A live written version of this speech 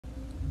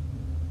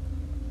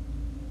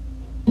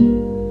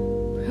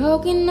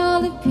Broken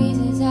all the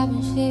pieces I've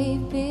been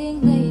shaping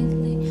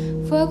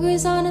lately.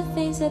 Focus on the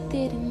things that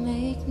didn't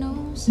make no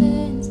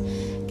sense.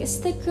 Guess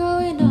that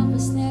growing up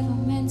was never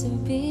meant to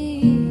be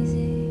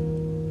easy.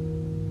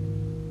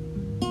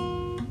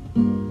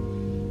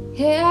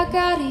 Yeah, I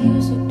got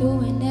used to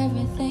doing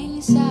everything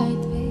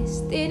sideways.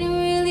 Didn't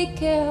really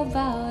care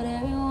about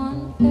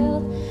everyone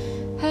felt.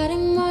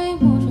 Hiding my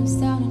emotions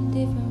down in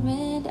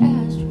different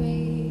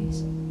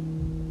ashtrays.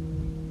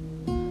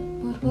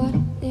 But what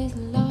is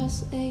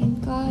lost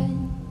ain't gone.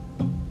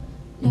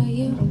 No,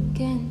 you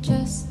can't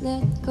just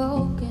let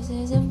go, 'cause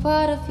there's a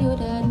part of you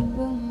that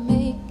will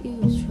make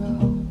you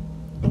strong.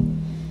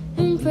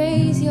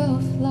 Embrace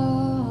your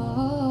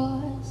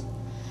flaws.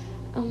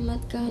 I'm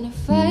not gonna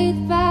fight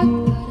back,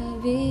 gotta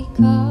be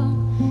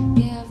calm.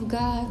 Yeah, I've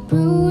got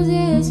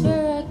bruises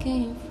where I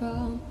came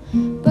from,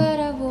 but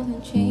I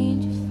wouldn't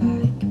change if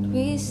I could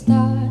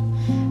restart.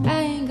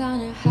 I ain't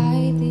gonna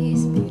hide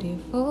these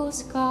beautiful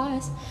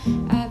scars.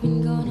 I've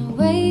been going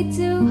way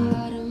too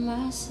hard on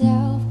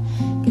myself,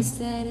 'cause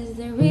that is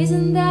the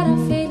reason that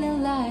I'm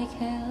feeling like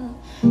hell.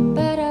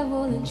 But I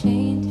wouldn't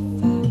change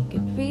if I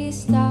could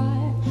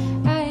restart.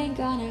 I ain't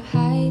gonna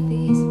hide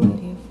these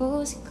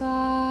beautiful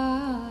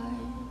scars.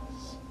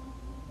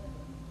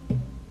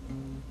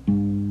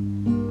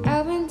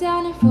 I've been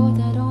down a road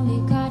that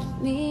only got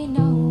me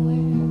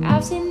nowhere.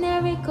 I've seen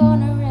every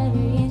corner,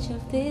 every inch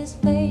of this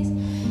place.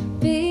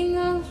 Being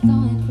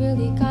alone, it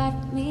really got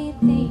me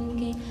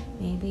thinking,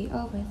 maybe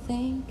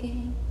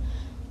overthinking.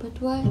 But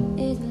what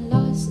is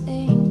lost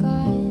ain't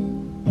gone.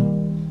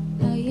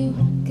 No, you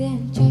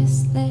can't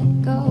just let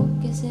go,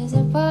 'cause there's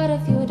a part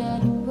of you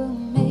that will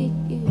make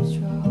you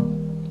strong.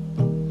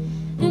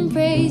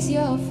 Embrace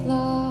your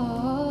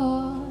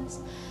flaws.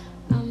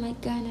 I'm not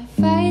gonna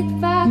fight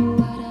back,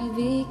 but I'll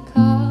be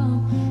calm.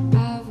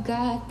 I've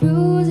got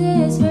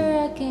bruises where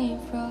I came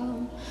from,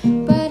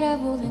 but I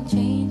wouldn't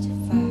change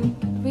if I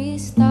could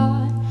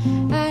restart.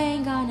 I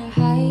ain't gonna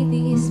hide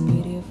these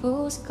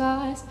beautiful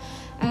scars.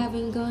 I've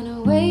been going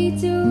way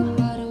too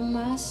hard on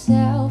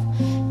myself.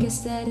 Guess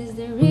that is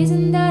the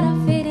reason that I'm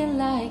feeling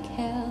like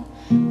hell.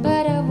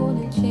 But I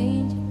wouldn't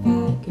change if I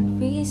could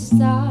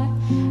restart.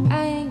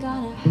 I ain't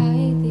gonna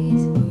hide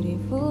these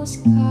beautiful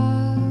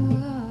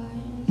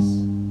scars.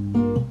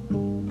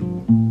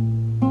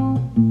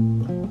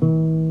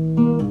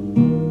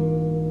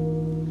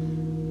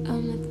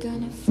 I'm not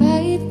gonna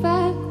fight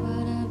back,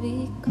 but I'll be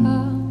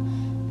calm.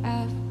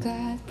 I've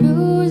got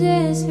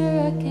bruises where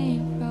I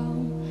came from,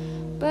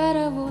 but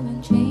I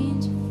wouldn't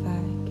change if I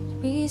could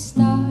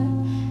restart.